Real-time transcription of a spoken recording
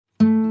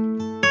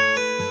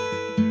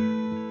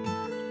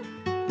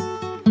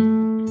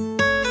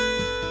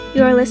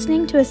You are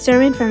listening to a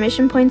sermon from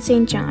Mission Point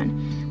St.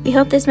 John. We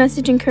hope this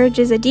message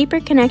encourages a deeper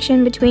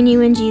connection between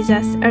you and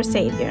Jesus, our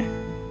Savior.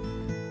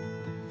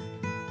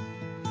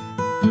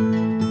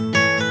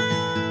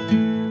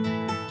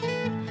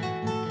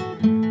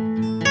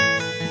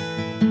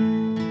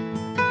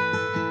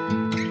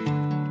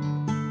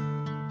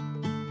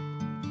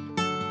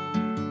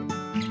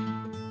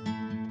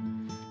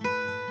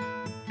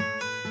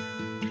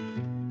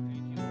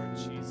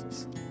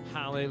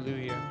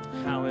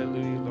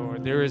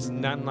 There is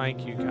none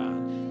like you,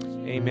 God.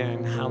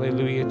 Amen.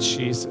 Hallelujah,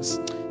 Jesus.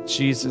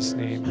 Jesus'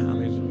 name.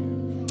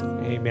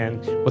 Hallelujah.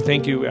 Amen. Well,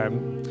 thank you,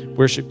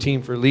 worship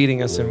team, for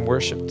leading us in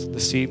worship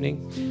this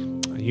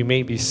evening. You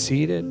may be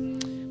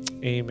seated.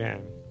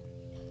 Amen.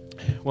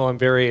 Well, I'm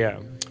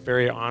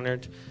very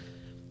honored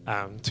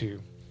to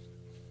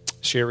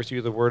share with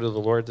you the word of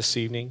the Lord this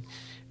evening,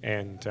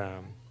 and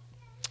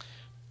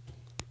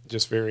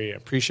just very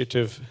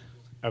appreciative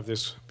of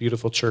this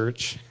beautiful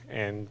church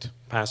and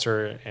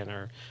Pastor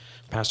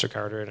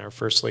Carter and our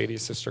First Lady,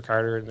 Sister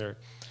Carter, and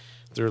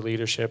their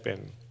leadership,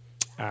 and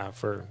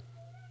for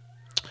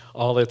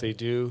all that they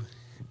do,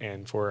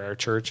 and for our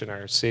church and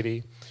our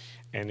city.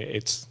 And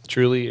it's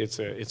truly it's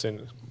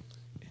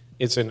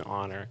an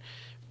honor.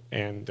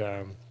 And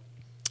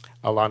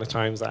a lot of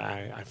times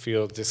I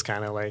feel just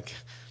kind of like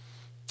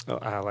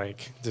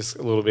just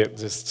a little bit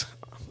just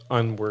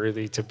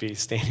unworthy to be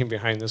standing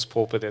behind this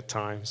pulpit at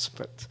times.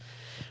 But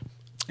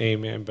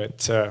amen.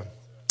 But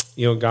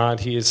God,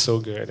 He is so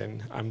good,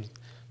 and I'm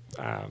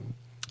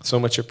so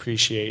much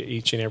appreciate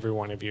each and every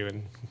one of you,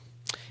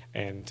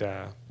 and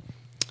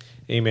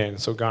amen.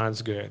 So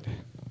God's good.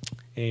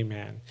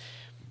 Amen.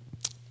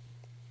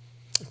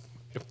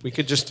 If we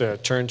could just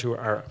turn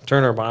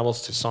our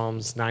Bibles to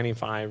Psalms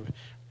 95,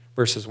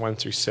 verses 1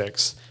 through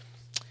 6,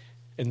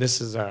 and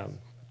this is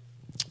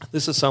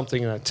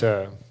something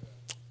that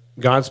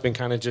God's been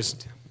kind of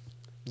just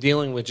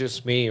dealing with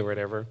just me or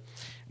whatever,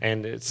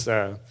 and it's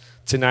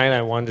tonight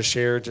I wanted to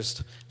share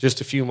just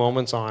a few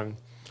moments on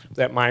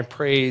that my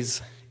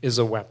praise is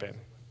a weapon.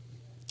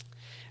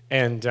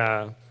 And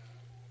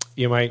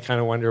you might kind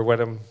of wonder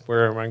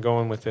where am I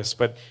going with this,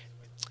 but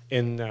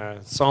in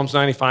Psalms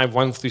 95,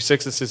 1 through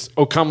 6, it says,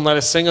 "O come, let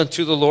us sing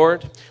unto the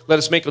Lord. Let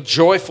us make a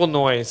joyful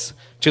noise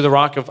to the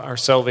rock of our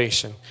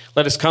salvation.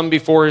 Let us come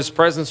before His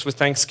presence with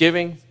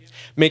thanksgiving.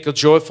 Make a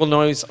joyful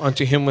noise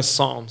unto Him with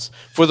psalms.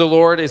 For the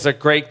Lord is a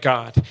great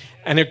God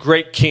and a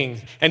great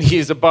King, and He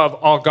is above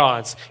all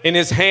gods. In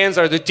His hands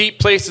are the deep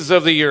places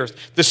of the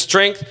earth. The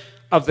strength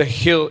of the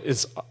hills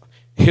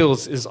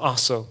is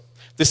also.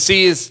 The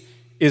sea is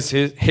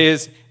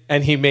his,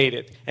 and He made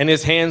it, and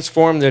His hands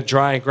formed the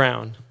dry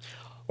ground.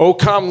 O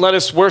come, let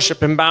us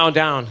worship and bow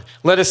down.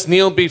 Let us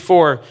kneel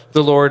before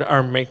the Lord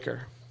our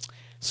Maker."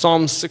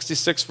 Psalm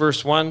 66,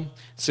 verse 1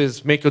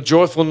 says, "Make a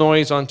joyful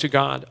noise unto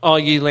God, all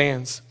ye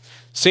lands.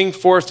 Sing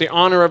forth the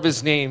honor of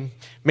His name.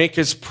 Make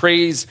His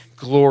praise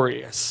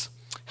glorious."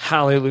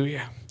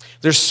 Hallelujah.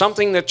 There's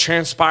something that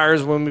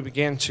transpires when we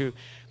begin to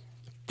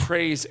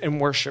praise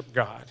and worship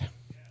God.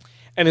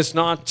 And it's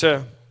not,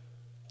 I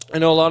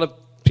know a lot of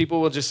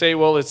people will just say,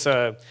 well, it's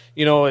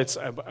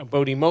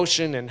about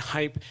emotion and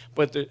hype,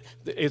 but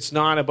it's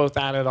not about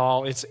that at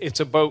all. It's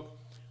about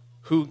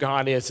who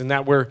God is, and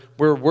that we're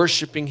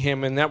worshiping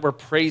Him, and that we're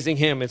praising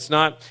Him.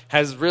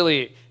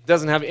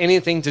 Doesn't have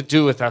anything to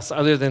do with us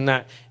other than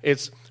that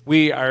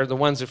we are the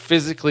ones that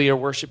physically are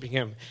worshiping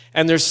Him.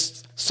 And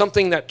there's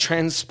something that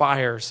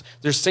transpires.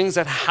 There's things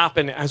that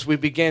happen as we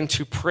begin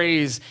to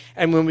praise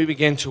and when we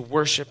begin to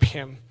worship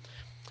Him.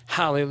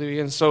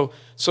 Hallelujah. And so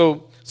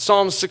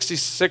Psalm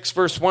 66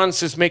 verse 1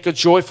 says, "Make a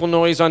joyful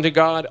noise unto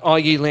God, all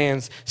ye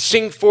lands.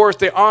 Sing forth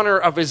the honor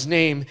of His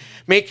name.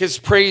 Make His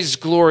praise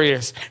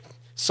glorious."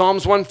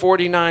 Psalms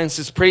 149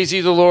 says, "Praise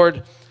ye the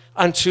Lord,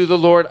 unto the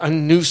Lord a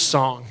new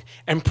song,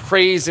 and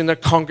praise in the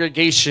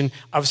congregation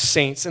of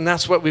saints." And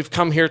that's what we've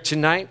come here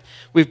tonight.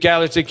 We've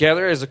gathered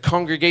together as a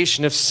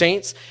congregation of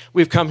saints.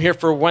 We've come here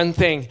for one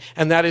thing,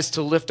 and that is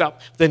to lift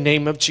up the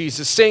name of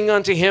Jesus. Sing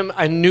unto Him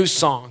a new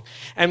song.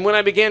 And when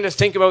I began to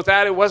think about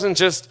that, it wasn't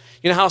just,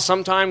 how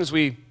sometimes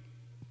we'll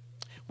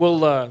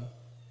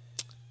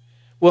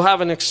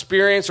have an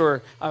experience,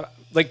 or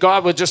like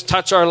God would just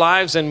touch our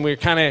lives, and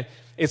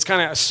it's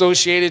kind of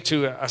associated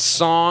to a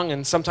song.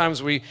 And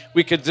sometimes we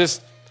could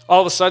just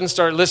all of a sudden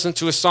start listening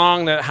to a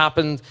song that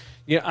happened,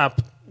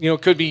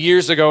 could be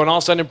years ago, and all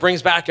of a sudden it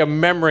brings back a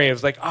memory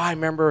of like, I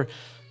remember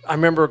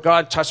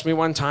God touched me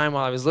one time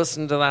while I was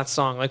listening to that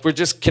song. Like we're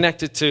just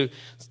connected to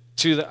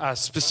a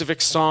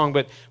specific song,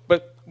 but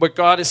what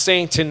God is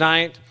saying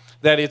tonight,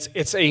 that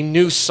it's a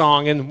new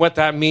song, and what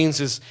that means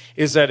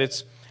is that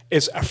it's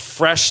a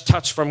fresh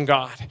touch from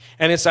God,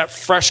 and it's that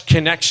fresh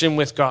connection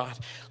with God.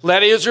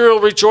 Let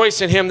Israel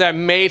rejoice in Him that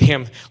made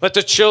him. Let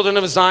the children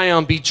of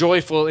Zion be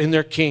joyful in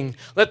their King.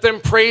 Let them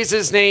praise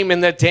His name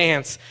in the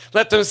dance.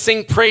 Let them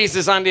sing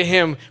praises unto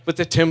Him with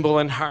the timbrel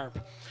and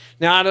harp.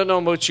 Now, I don't know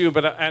about you,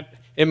 but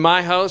in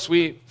my house,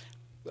 we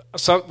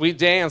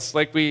dance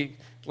like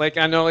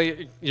I know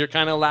you're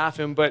kind of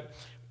laughing, but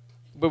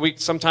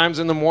sometimes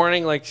in the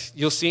morning, like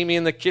you'll see me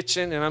in the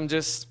kitchen, and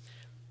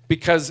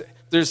because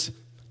there's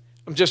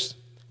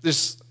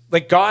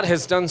like God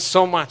has done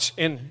so much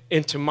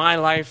into my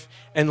life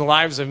and the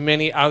lives of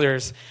many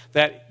others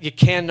that you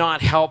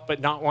cannot help but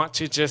not want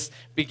to just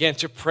begin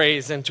to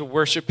praise and to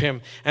worship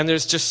him. And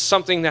there's just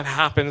something that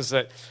happens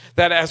that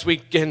as we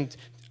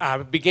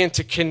begin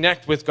to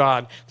connect with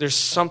God, there's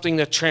something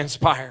that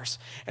transpires.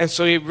 And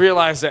so you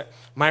realize that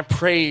my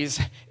praise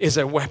is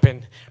a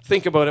weapon.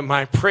 Think about it.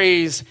 My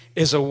praise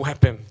is a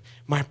weapon.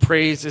 My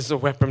praise is a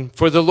weapon.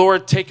 For the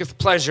Lord taketh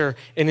pleasure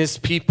in his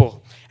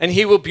people, and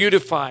he will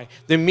beautify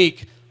the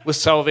meek with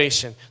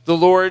salvation. The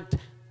Lord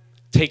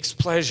takes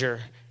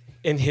pleasure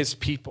in his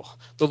people.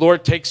 The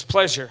Lord takes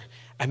pleasure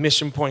at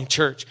Mission Point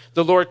Church.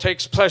 The Lord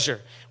takes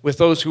pleasure with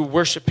those who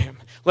worship him.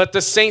 Let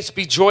the saints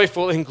be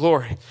joyful in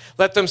glory.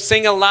 Let them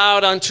sing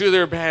aloud unto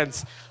their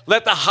beds.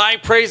 Let the high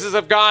praises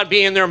of God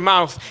be in their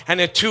mouth and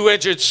a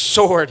two-edged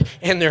sword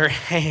in their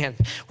hand.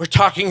 We're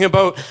talking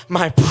about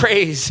my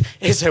praise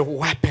is a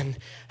weapon.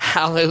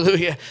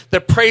 Hallelujah.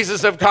 The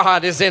praises of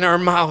God is in our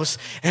mouths,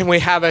 and we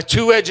have a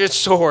two-edged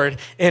sword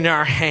in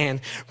our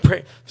hand.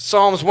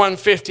 Psalms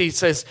 150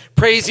 says,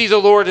 praise ye the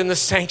Lord in the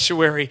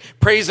sanctuary.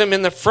 Praise him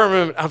in the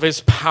firmament of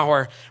his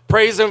power.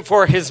 Praise him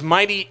for his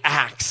mighty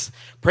acts.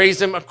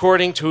 Praise him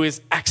according to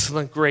his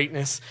excellent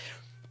greatness.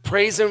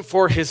 Praise him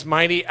for his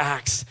mighty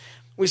acts.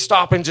 We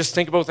stop and just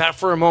think about that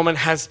for a moment.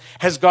 Has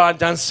God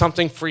done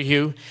something for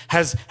you?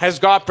 Has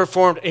God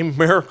performed a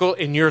miracle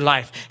in your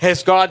life?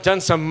 Has God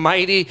done some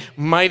mighty,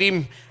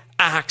 mighty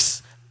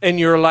acts in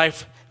your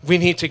life? We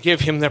need to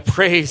give him the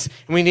praise,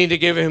 and we need to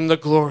give him the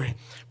glory.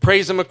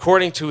 Praise him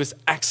according to his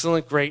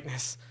excellent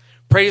greatness.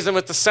 Praise him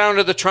with the sound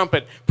of the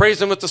trumpet.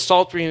 Praise him with the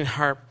psaltery and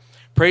harp.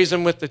 Praise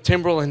him with the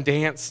timbrel and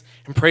dance,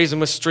 and praise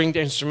him with stringed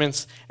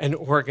instruments and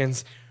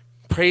organs.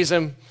 Praise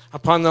him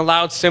upon the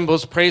loud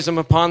cymbals. Praise him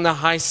upon the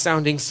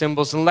high-sounding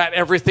cymbals. And let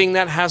everything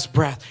that has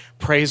breath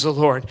praise the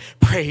Lord.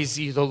 Praise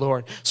ye the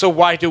Lord. So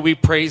why do we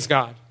praise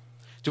God?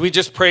 Do we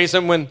just praise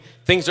him when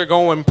things are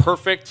going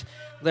perfect?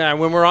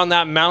 When we're on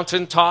that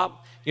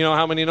mountaintop? You know,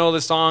 how many know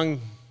the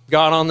song,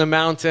 God on the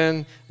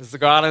mountain is the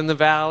God in the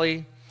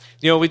valley?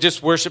 You know, we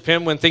just worship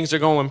him when things are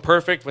going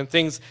perfect, when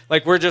things,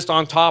 like we're just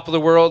on top of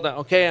the world.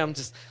 Okay, I'm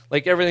just,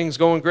 like everything's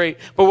going great.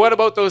 But what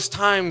about those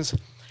times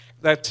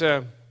that,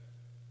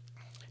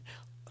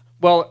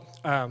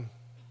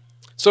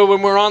 so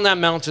when we're on that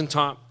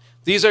mountaintop,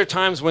 these are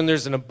times when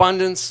there's an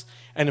abundance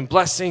and in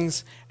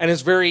blessings, and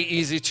it's very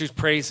easy to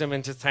praise him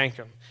and to thank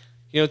him.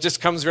 You know, it just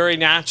comes very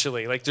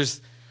naturally. Like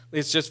it's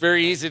just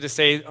very easy to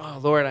say, oh,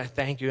 Lord, I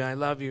thank you, I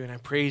love you, and I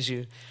praise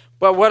you.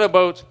 But what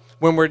about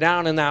when we're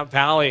down in that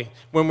valley,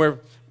 when we're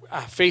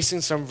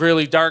facing some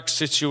really dark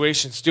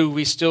situations? Do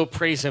we still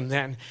praise him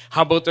then?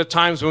 How about the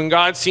times when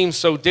God seems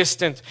so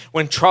distant,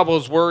 when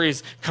troubles,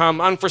 worries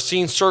come,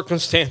 unforeseen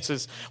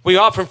circumstances? We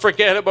often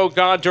forget about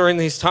God during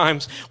these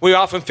times. We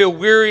often feel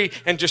weary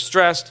and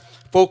distressed,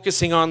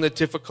 focusing on the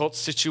difficult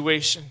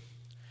situation.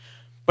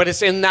 But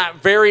it's in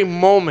that very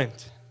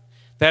moment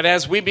that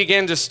as we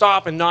begin to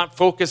stop and not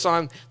focus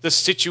on the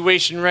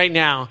situation right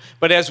now,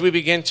 but as we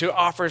begin to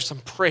offer some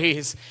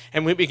praise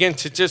and we begin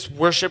to just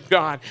worship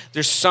God,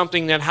 there's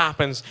something that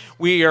happens.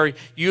 We are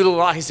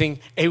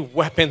utilizing a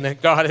weapon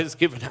that God has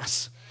given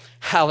us.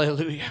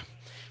 Hallelujah.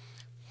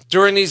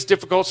 During these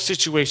difficult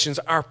situations,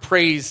 our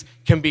praise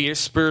can be a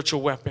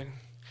spiritual weapon.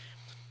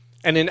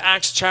 And in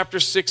Acts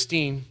chapter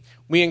 16,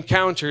 we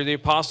encounter the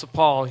Apostle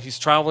Paul. He's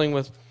traveling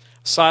with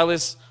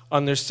Silas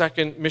on their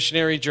second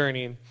missionary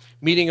journey,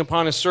 meeting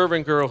upon a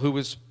servant girl who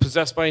was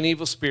possessed by an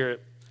evil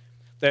spirit,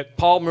 that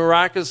Paul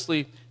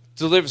miraculously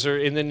delivers her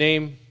in the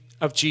name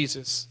of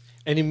Jesus.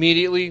 And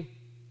immediately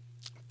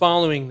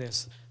following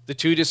this, the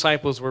two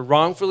disciples were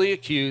wrongfully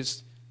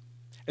accused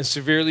and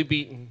severely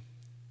beaten.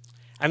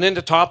 And then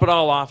to top it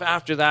all off,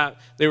 after that,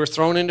 they were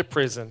thrown into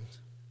prison.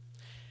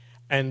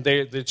 And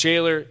the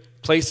jailer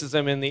places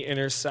them in the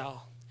inner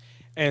cell.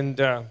 And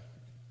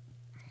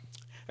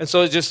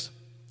so just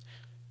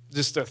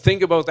to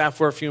think about that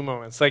for a few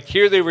moments. Like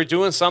here they were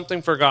doing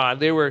something for God.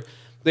 They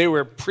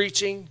were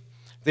preaching.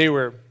 They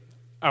were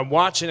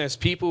watching as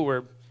people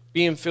were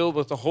being filled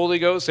with the Holy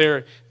Ghost. They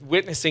were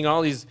witnessing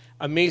all these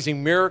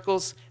amazing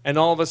miracles. And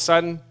all of a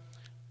sudden,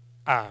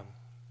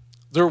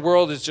 their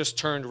world is just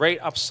turned right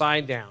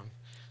upside down.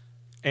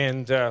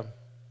 And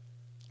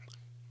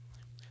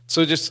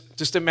so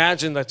just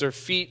imagine that their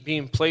feet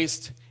being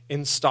placed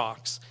in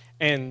stocks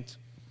and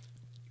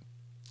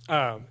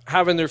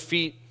having their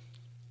feet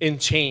in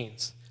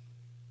chains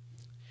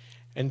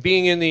and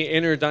being in the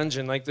inner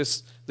dungeon. Like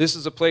this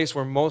is a place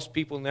where most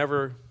people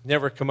never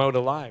come out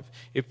alive,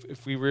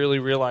 if we really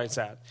realize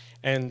that.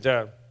 And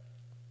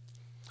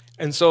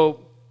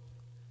so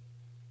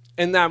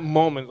in that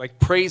moment, like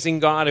praising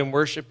God and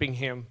worshiping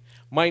him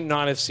might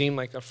not have seemed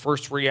like a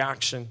first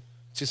reaction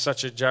to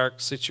such a dark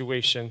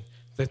situation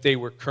that they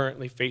were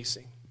currently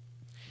facing.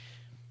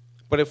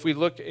 But if we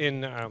look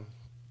in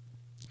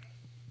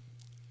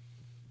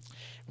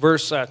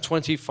verse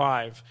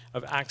 25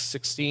 of Acts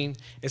 16,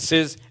 it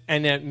says,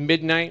 and at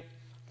midnight,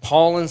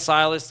 Paul and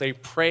Silas, they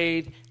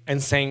prayed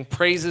and sang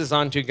praises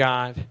unto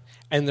God,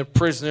 and the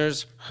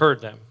prisoners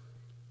heard them.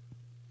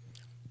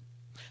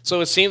 So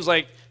it seems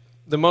like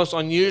the most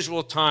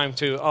unusual time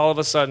to all of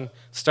a sudden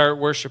start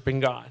worshiping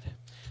God.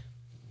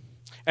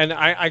 And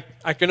I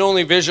can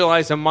only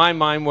visualize in my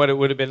mind what it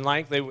would have been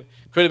like. They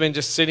could have been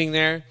just sitting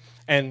there,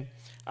 and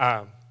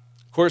of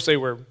course they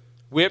were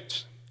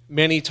whipped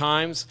many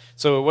times,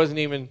 so it wasn't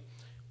even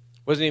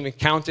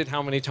counted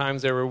how many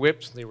times they were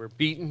whipped. They were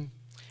beaten,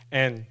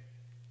 and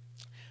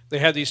they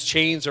had these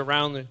chains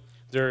around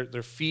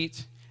their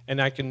feet,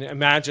 and I can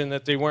imagine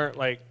that they weren't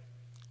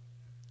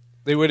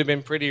they would have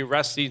been pretty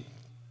rusty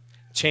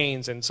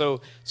chains. And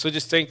so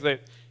just think that,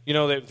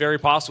 that very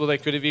possible they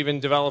could have even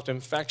developed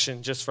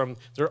infection just from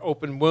their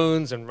open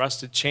wounds and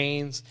rusted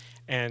chains.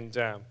 And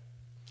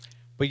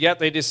but yet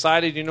they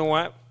decided, you know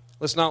what?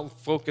 Let's not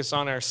focus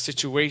on our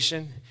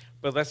situation,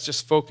 but let's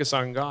just focus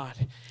on God.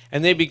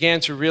 And they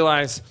began to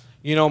realize,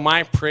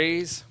 my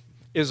praise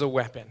is a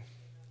weapon.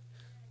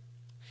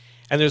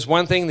 And there's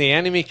one thing the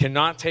enemy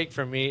cannot take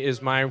from me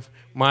is my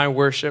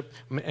worship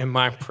and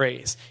my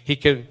praise. He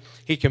can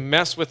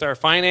mess with our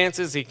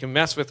finances. He can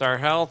mess with our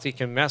health. He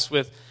can mess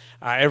with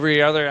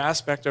every other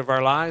aspect of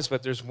our lives.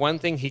 But there's one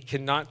thing he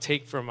cannot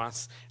take from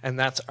us, and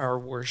that's our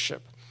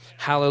worship.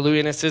 Hallelujah.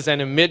 And it says,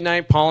 and at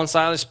midnight, Paul and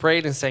Silas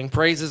prayed and sang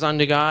praises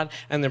unto God,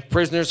 and the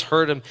prisoners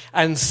heard him.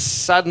 And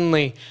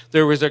suddenly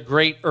there was a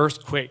great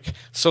earthquake,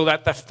 so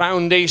that the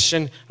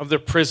foundation of the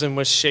prison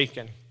was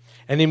shaken.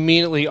 And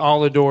immediately all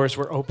the doors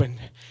were opened,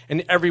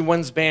 and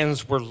everyone's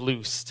bands were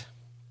loosed.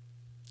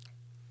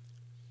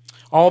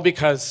 All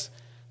because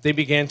they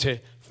began to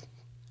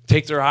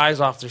take their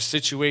eyes off their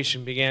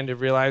situation, began to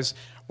realize,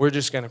 we're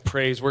just going to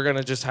praise. We're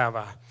going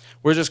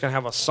to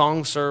have a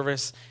song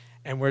service,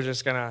 and we're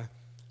just going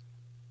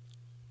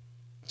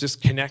to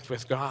connect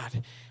with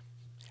God.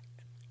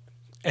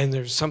 And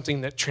there's something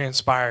that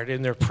transpired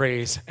in their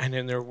praise and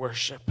in their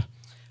worship.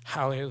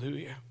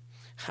 Hallelujah.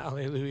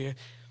 Hallelujah.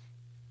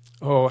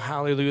 Oh,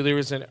 hallelujah. There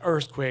was an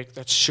earthquake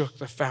that shook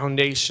the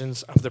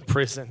foundations of the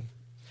prison.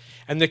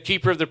 And the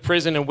keeper of the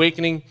prison,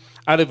 awakening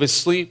out of his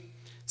sleep,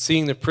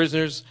 seeing the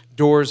prisoners'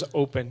 doors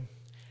open.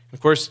 And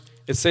of course,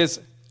 it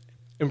says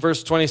in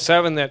verse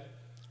 27 that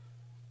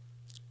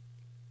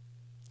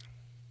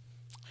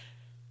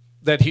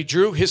he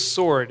drew his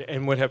sword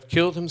and would have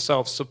killed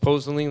himself,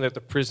 supposing that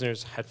the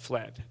prisoners had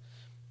fled.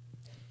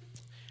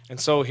 And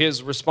so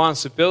his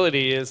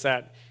responsibility is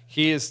that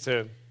he is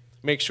to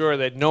make sure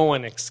that no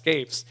one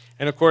escapes.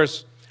 And of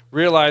course,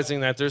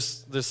 realizing that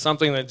there's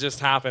something that just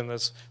happened.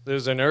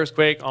 There's an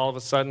earthquake. All of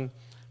a sudden,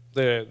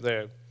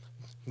 the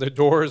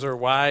doors are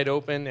wide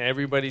open.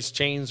 Everybody's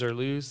chains are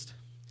loosed.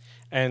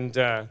 And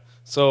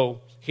so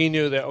he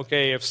knew that,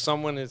 okay, if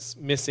someone is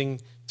missing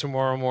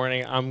tomorrow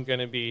morning, I'm going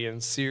to be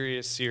in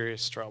serious,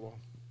 serious trouble.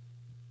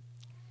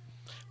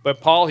 But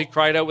Paul, he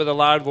cried out with a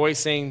loud voice,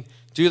 saying,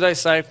 do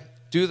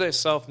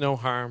thyself no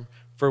harm,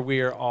 for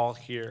we are all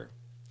here.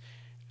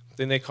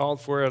 Then they called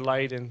for a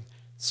light and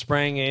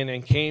sprang in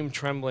and came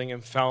trembling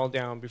and fell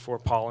down before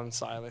Paul and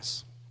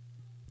Silas.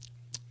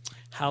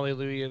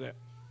 Hallelujah.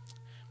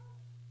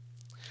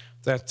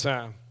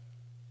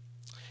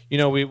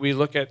 We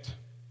look at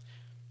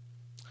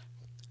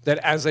that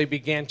as they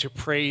began to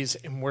praise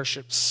and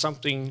worship,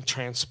 something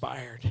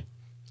transpired.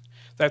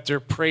 That their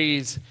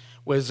praise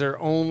was their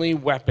only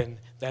weapon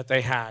that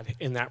they had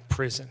in that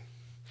prison.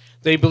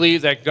 They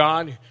believed that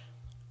God,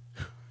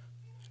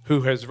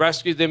 who has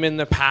rescued them in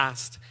the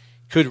past,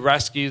 could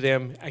rescue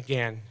them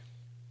again.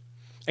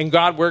 And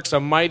God works a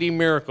mighty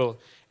miracle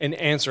in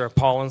answer of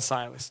Paul and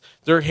Silas.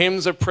 Their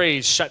hymns of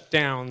praise shut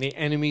down the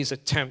enemy's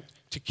attempt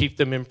to keep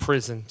them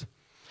imprisoned.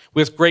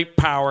 With great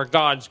power,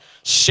 God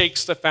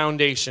shakes the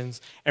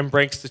foundations and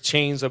breaks the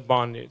chains of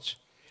bondage.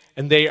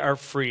 And they are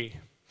free.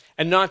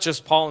 And not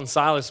just Paul and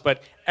Silas,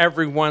 but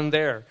everyone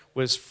there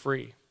was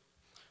free.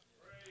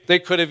 They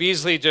could have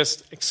easily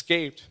just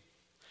escaped.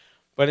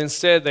 But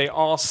instead, they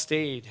all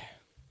stayed.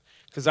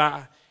 Because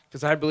I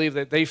believe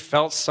that they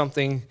felt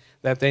something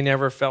that they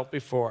never felt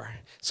before.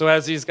 So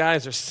as these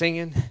guys are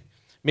singing,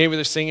 maybe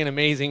they're singing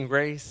Amazing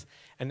Grace,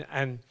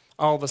 and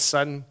all of a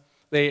sudden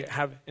they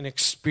have an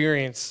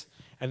experience,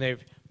 and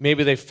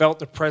they felt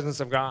the presence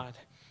of God.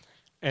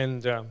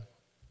 And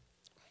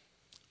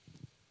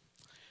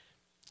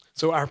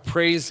so our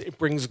praise, it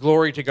brings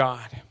glory to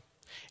God.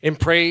 In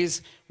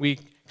praise, we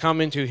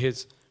come into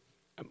his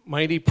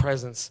mighty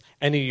presence,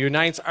 and he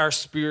unites our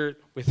spirit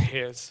with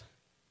his.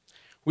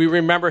 We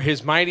remember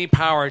his mighty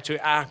power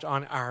to act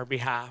on our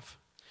behalf.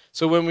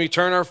 So when we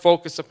turn our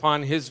focus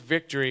upon his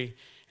victory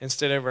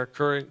instead of our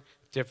current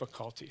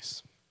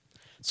difficulties.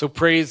 So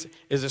praise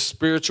is a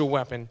spiritual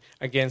weapon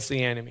against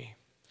the enemy.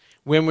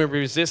 When we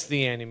resist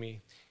the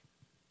enemy,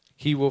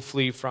 he will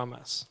flee from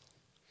us.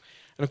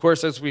 And of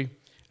course, as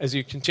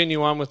you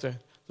continue on with the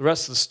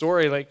rest of the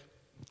story,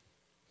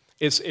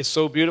 it's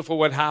so beautiful.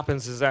 What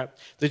happens is that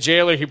the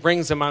jailer, he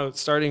brings them out,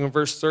 starting in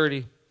verse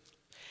 30.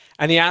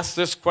 And he asks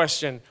this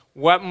question,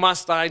 what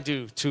must I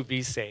do to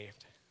be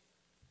saved?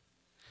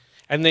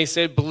 And they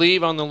said,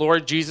 believe on the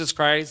Lord Jesus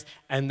Christ,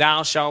 and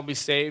thou shalt be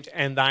saved,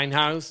 and thine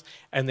house.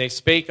 And they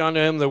spake unto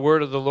him the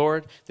word of the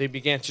Lord. They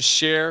began to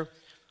share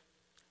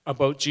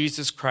about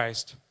Jesus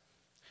Christ.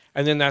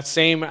 And then that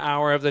same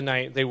hour of the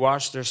night, they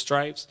washed their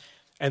stripes,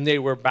 and they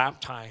were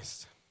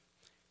baptized.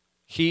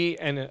 He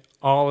and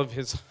all of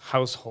his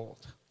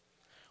household.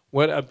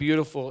 What a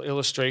beautiful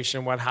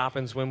illustration. What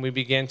happens when we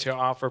begin to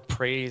offer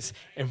praise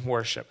and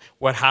worship.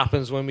 What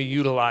happens when we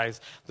utilize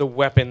the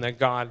weapon that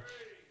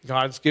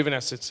God's given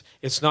us.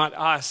 It's not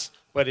us,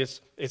 but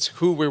it's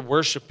who we're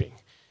worshiping.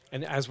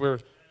 And as we're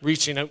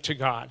reaching out to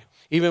God.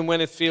 Even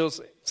when it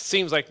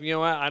seems like, you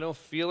know what, I don't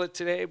feel it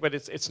today, but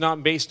it's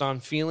not based on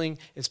feeling.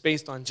 It's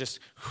based on just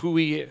who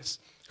he is.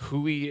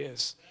 Who he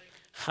is.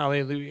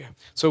 Hallelujah.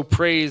 So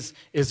praise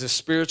is a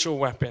spiritual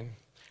weapon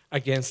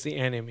against the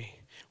enemy.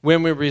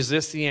 When we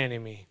resist the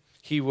enemy,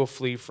 he will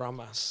flee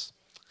from us.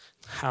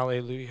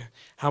 Hallelujah.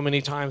 How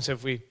many times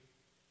have we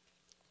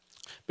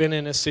been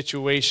in a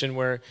situation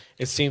where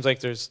it seems like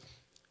that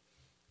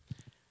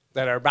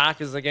our back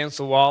is against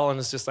the wall and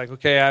it's just like,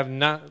 okay,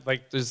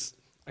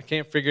 I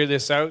can't figure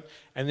this out.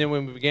 And then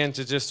when we begin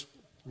to just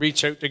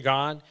reach out to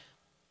God,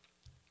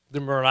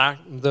 the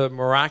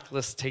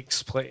miraculous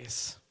takes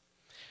place.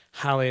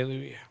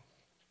 Hallelujah.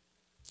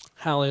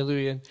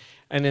 Hallelujah.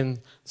 And in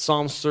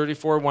Psalms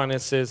 34:1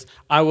 it says,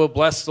 I will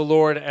bless the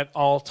Lord at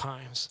all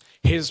times.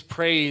 His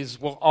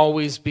praise will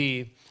always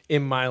be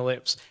in my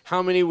lips.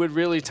 How many would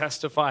really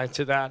testify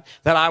to that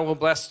I will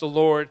bless the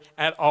Lord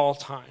at all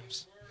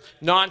times?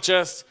 Not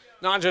just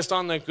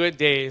on the good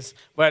days,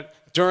 but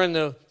during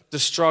the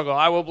struggle.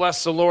 I will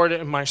bless the Lord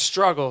in my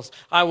struggles.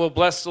 I will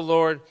bless the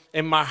Lord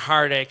in my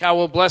heartache. I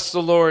will bless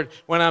the Lord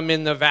when I'm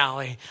in the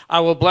valley. I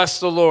will bless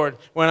the Lord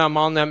when I'm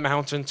on that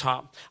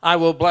mountaintop. I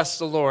will bless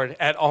the Lord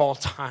at all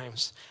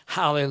times.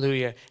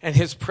 Hallelujah. And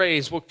his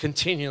praise will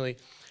continually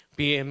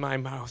be in my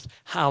mouth.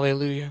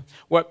 Hallelujah.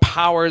 What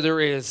power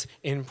there is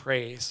in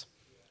praise.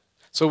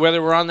 So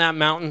whether we're on that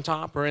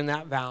mountaintop or in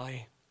that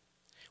valley,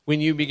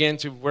 when you begin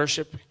to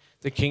worship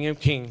the King of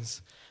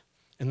Kings,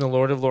 and the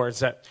Lord of Lords,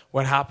 that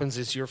what happens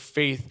is your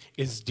faith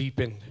is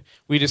deepened.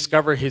 We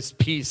discover his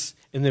peace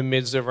in the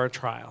midst of our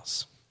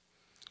trials.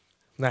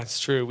 That's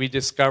true. We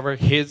discover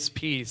his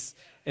peace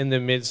in the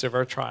midst of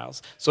our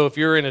trials. So if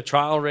you're in a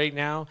trial right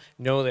now,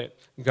 know that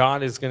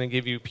God is going to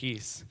give you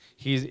peace.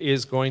 He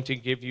is going to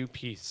give you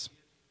peace.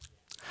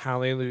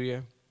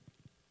 Hallelujah.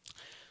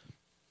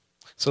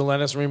 So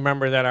let us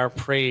remember that our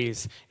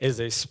praise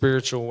is a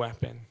spiritual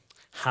weapon.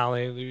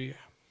 Hallelujah.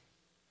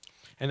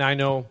 And I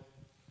know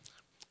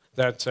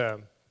that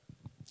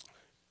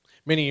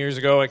many years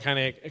ago I kind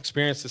of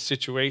experienced a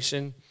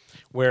situation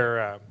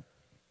where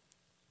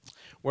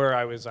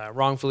I was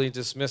wrongfully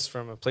dismissed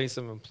from a place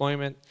of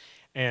employment,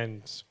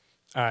 and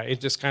it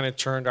just kind of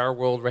turned our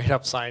world right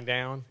upside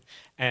down.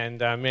 And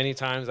many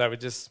times I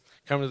would just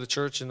come to the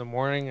church in the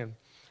morning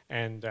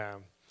and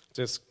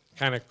just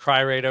kind of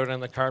cry right out on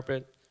the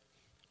carpet.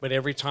 But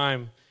every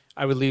time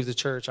I would leave the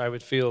church, I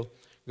would feel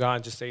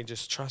God just say,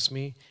 just trust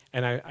me.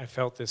 And I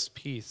felt this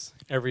peace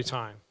every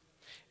time.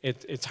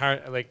 It's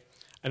hard, like,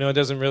 I know it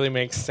doesn't really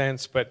make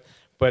sense, but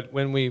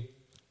when we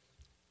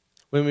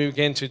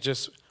begin to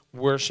just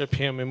worship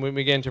him and we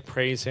begin to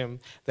praise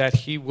him, that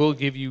he will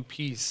give you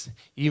peace,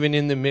 even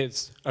in the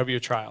midst of your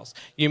trials.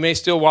 You may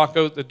still walk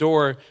out the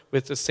door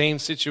with the same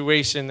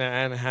situation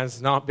and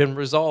has not been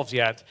resolved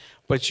yet,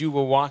 but you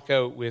will walk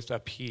out with a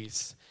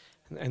peace.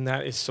 And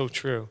that is so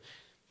true.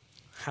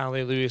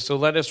 Hallelujah. So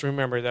let us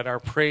remember that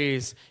our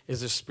praise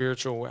is a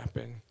spiritual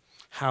weapon.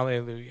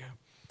 Hallelujah.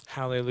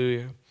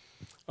 Hallelujah.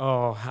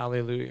 Oh,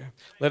 hallelujah.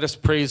 Let us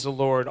praise the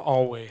Lord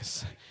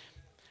always.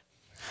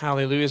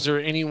 Hallelujah. Is there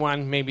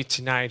anyone maybe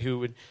tonight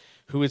who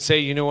would say,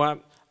 you know what?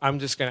 I'm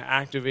just going to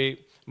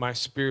activate my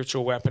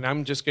spiritual weapon.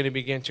 I'm just going to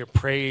begin to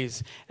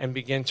praise and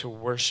begin to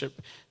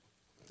worship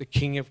the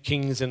King of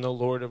Kings and the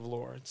Lord of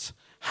Lords.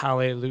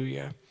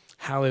 Hallelujah.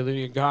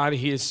 Hallelujah. God,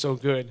 he is so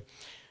good,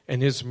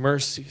 and his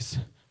mercies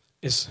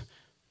is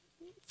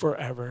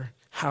forever.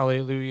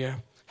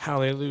 Hallelujah.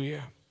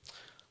 Hallelujah.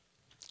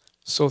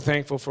 So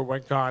thankful for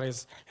what God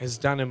has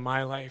done in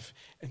my life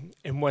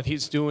and what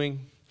he's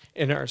doing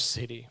in our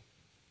city.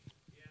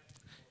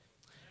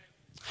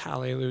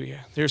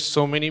 Hallelujah. There's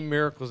so many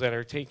miracles that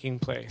are taking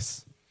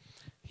place,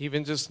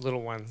 even just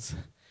little ones.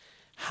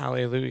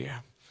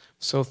 Hallelujah.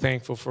 So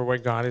thankful for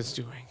what God is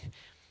doing.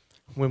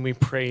 When we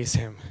praise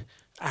him,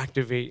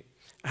 activate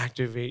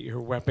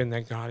your weapon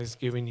that God has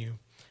given you.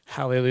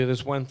 Hallelujah.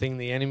 There's one thing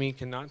the enemy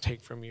cannot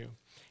take from you,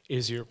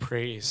 is your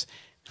praise.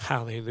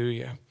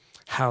 Hallelujah.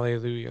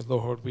 Hallelujah,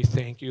 Lord. We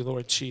thank you,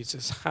 Lord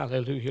Jesus.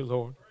 Hallelujah,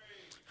 Lord.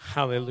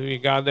 Hallelujah,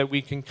 God, that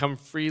we can come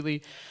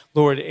freely,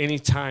 Lord,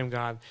 anytime,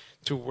 God,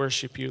 to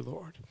worship you,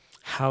 Lord.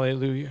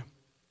 Hallelujah.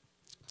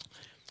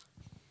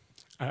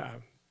 A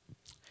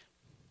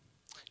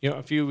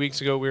few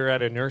weeks ago, we were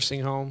at a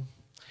nursing home,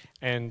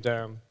 and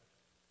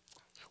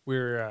we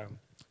were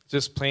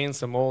just playing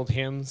some old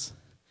hymns,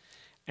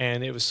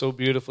 and it was so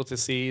beautiful to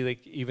see,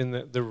 like,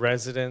 even the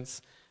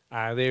residents,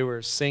 they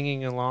were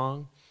singing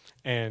along,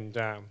 and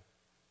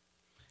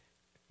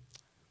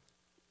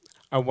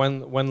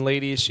one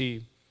lady,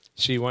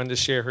 she wanted to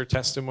share her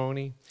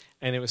testimony,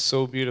 and it was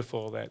so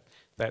beautiful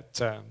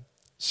that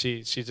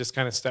she just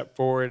kind of stepped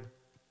forward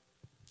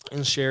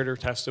and shared her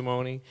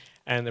testimony,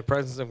 and the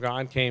presence of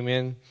God came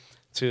in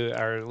to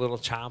our little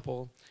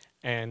chapel,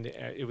 and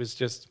it was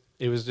just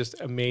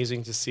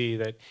amazing to see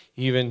that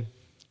even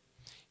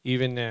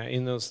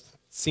in those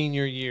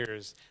senior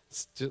years,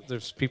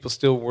 there's people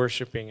still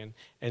worshiping,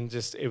 and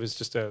just it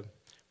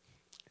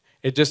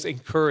just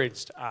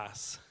encouraged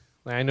us.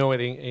 I know it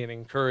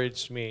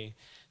encouraged me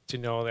to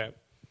know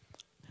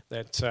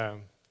that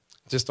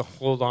just to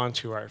hold on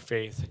to our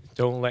faith.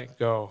 Don't let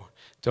go.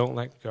 Don't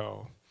let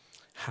go.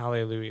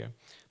 Hallelujah.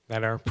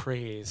 That our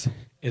praise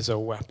is a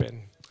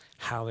weapon.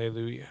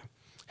 Hallelujah.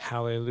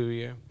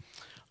 Hallelujah.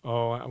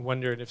 Oh, I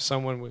wondered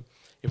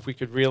if we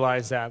could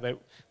realize that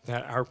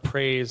our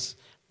praise,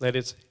 that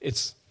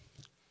it's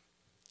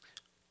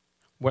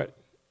what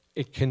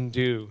it can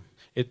do.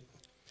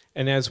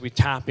 And as we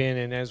tap in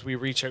and as we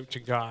reach out to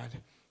God,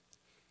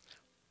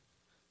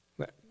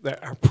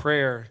 that our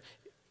prayer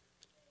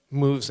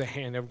moves the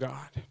hand of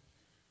God.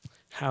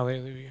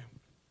 Hallelujah.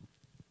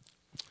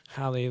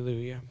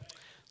 Hallelujah.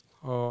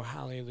 Oh,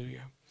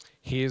 hallelujah.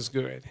 He is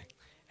good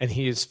and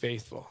He is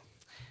faithful.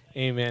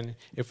 Amen.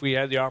 If we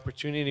had the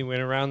opportunity,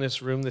 went around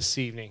this room this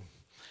evening,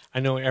 I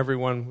know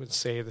everyone would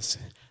say this.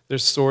 Their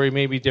story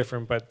may be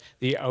different, but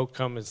the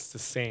outcome is the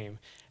same,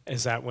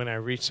 is that when I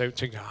reached out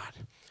to God,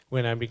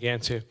 when I began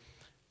to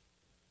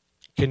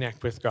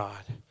connect with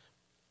God,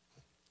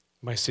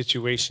 my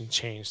situation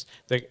changed.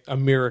 A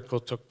miracle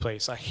took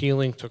place. A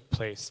healing took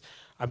place.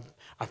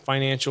 A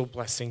financial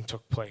blessing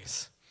took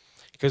place.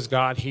 Because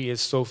God, He is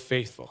so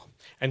faithful,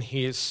 and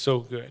He is so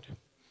good.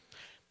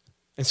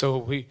 And so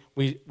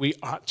we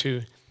ought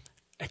to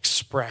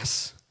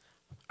express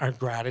our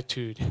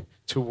gratitude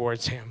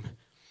towards Him.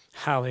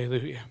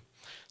 Hallelujah.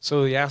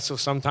 So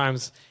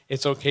sometimes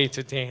it's okay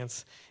to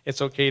dance.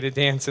 It's okay to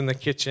dance in the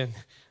kitchen.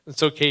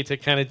 It's okay to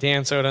kind of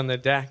dance out on the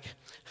deck.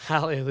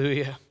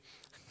 Hallelujah.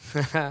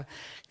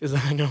 Because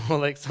I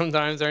know,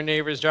 sometimes our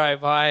neighbors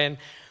drive by, and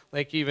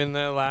even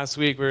the last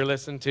week we were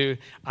listening to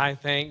I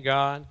Thank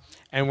God,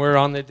 and we're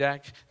on the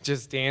deck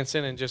just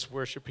dancing and just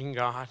worshiping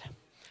God.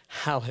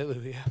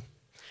 Hallelujah.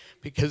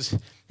 Because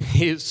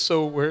He is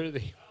so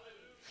worthy.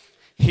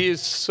 He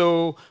is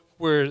so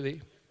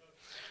worthy.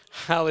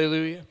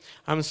 Hallelujah.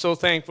 I'm so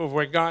thankful for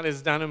what God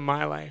has done in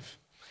my life.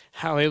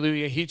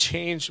 Hallelujah. He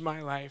changed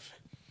my life.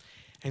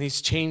 And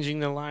He's changing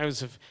the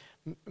lives of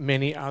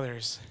many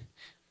others.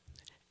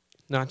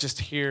 Not just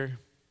here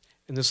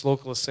in this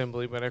local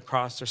assembly, but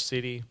across our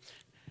city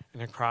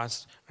and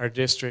across our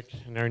district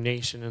and our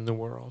nation and the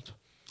world.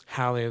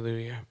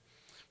 Hallelujah.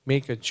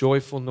 Make a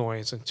joyful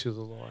noise unto the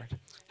Lord.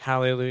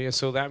 Hallelujah.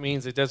 So that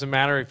means it doesn't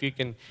matter if you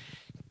can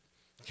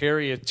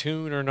carry a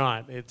tune or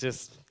not. It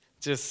just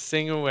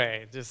sing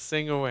away. Just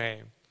sing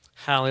away.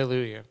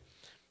 Hallelujah.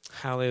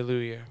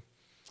 Hallelujah.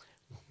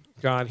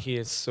 God, He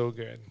is so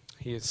good.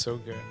 He is so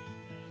good.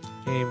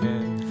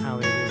 Amen.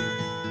 Hallelujah.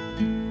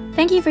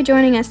 Thank you for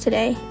joining us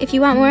today. If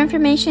you want more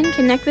information,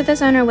 connect with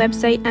us on our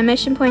website at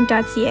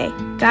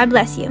missionpoint.ca. God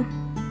bless you.